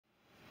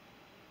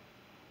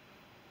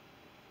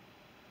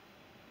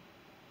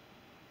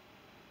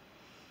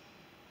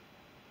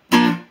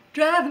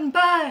driving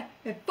by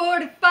at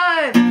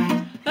 45.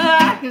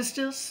 I can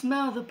still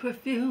smell the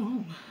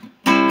perfume.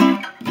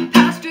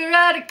 Passed her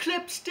out a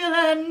clip, still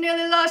I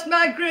nearly lost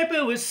my grip.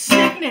 It was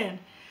sickening,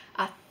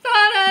 I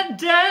thought I'd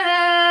die.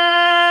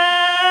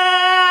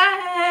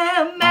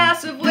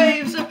 Massive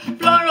waves of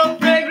floral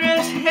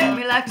fragrance hit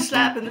me like a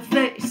slap in the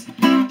face.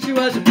 She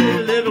was a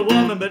pretty little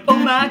woman, but oh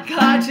my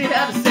God, she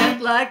had a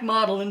scent like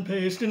modeling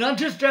paste. And I'll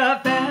just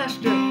drive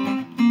faster,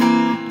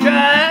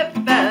 drive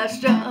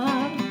faster.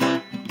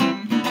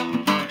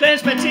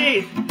 Clench my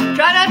teeth,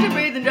 try not to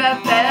breathe and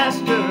drive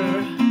faster,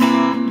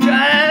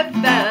 drive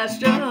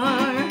faster.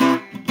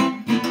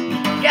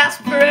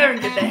 Gasp for air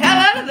and get the hell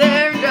out of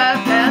there and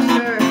drive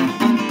faster.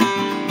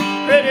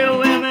 Pretty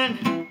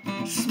women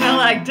smell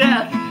like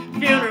death.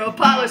 Funeral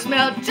parlor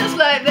smell just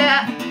like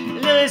that.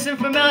 Lilies and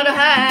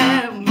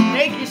formaldehyde will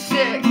make you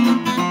sick.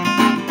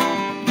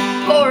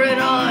 Pour it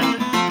on,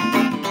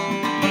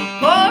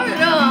 pour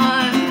it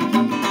on.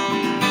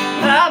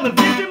 I'm a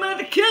victim of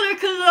the killer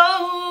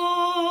cologne.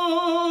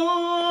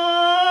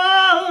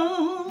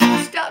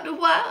 Stopped a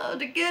while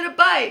to get a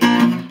bite.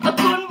 I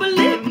couldn't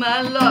believe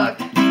my luck.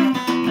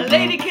 A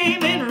lady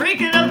came in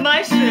reeking of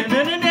my sin,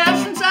 and in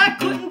essence I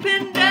couldn't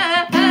pin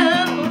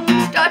down.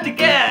 Start to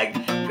gag,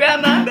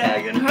 grab my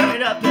bag and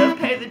hurried up to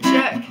pay the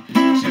check.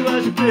 She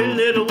was a pretty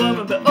little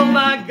woman, but oh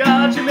my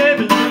God, she made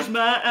me lose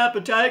my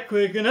appetite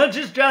quick. And I'll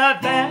just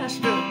drive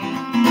faster,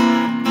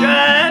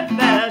 drive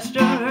faster.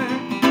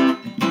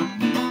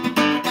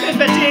 Clench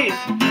my teeth,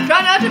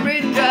 try not to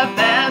breathe and drive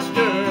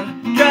faster,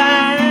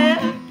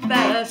 drive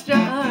faster.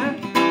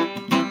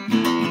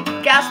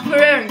 Gasp for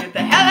air and get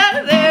the hell out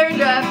of there and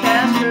drive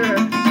faster.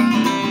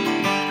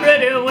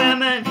 Pretty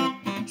women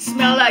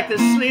smell like the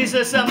sleaze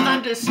of some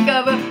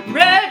undiscovered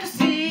rare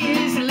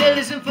disease.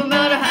 Lilies and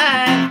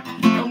formaldehyde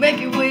will make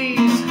you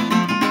wheeze.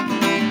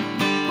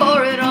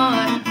 Pour it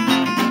on,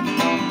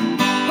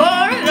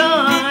 pour it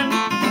on.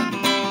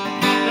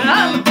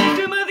 I'm a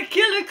victim of the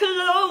killer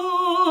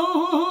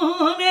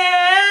cologne.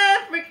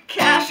 Every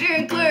cashier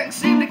and clerk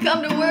seem to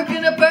come to work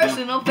in a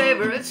personal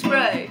favorite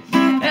spray,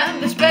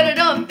 and they spread it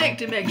on thick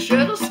to make sure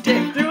it'll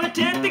stick through a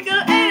typical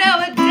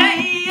 8-hour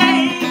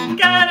day.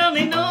 God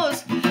only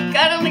knows,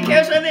 God only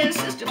cares why they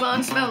insist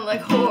upon smelling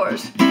like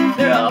whores.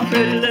 They're all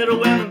pretty little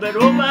women, but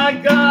oh my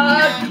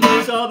God,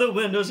 close all the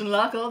windows and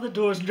lock all the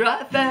doors.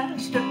 Drive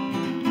faster,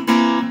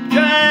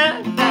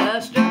 drive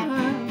faster.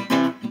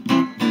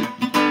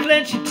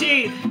 Clench your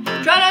teeth,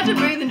 try not to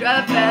breathe and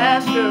drive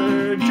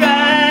faster,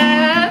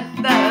 drive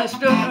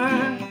faster.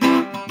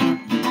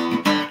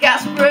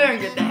 Gasp for air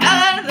and get the hell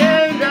out of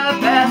there and drive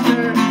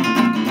faster.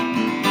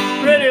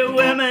 Pretty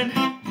women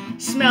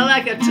smell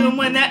like a tomb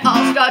when they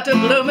all start to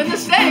bloom in the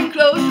same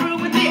closed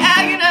room with the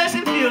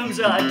agonizing fumes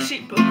of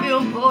cheap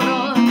perfume poured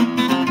on.